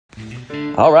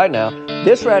All right, now,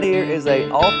 this right here is a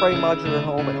all-frame modular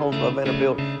home at Homes by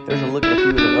Vanderbilt. There's a look at a few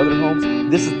of the other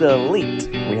homes. This is the Elite.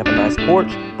 We have a nice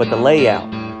porch, but the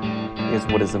layout is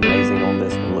what is amazing on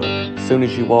this one. Look, as soon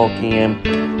as you walk in,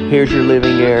 here's your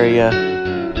living area,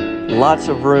 lots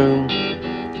of room.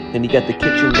 Then you got the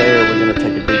kitchen there. We're gonna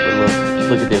take a deeper look.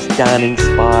 Look at this dining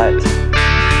spot.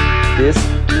 This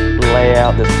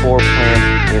layout, this floor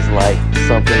plan is like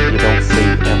something you don't see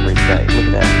every day. Look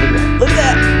at that, look at that, look at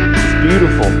that. It's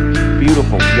beautiful,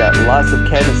 beautiful. You got lots of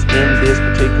cabinets in this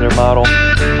particular model.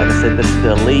 Like I said, this is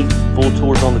the Elite. Full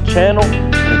tours on the channel.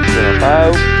 Link is in our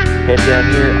bio. Head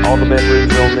down here, all the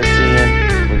bedrooms are on this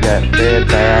end. We've got bed,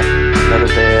 bath, another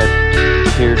bed.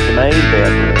 Here's the main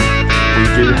bedroom. We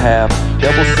do have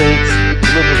double sinks,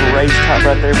 a little bit of a raised top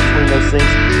right there between those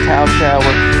sinks, towel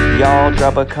shower. Y'all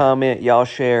drop a comment, y'all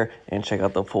share, and check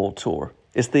out the full tour.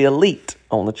 It's the Elite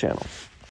on the channel.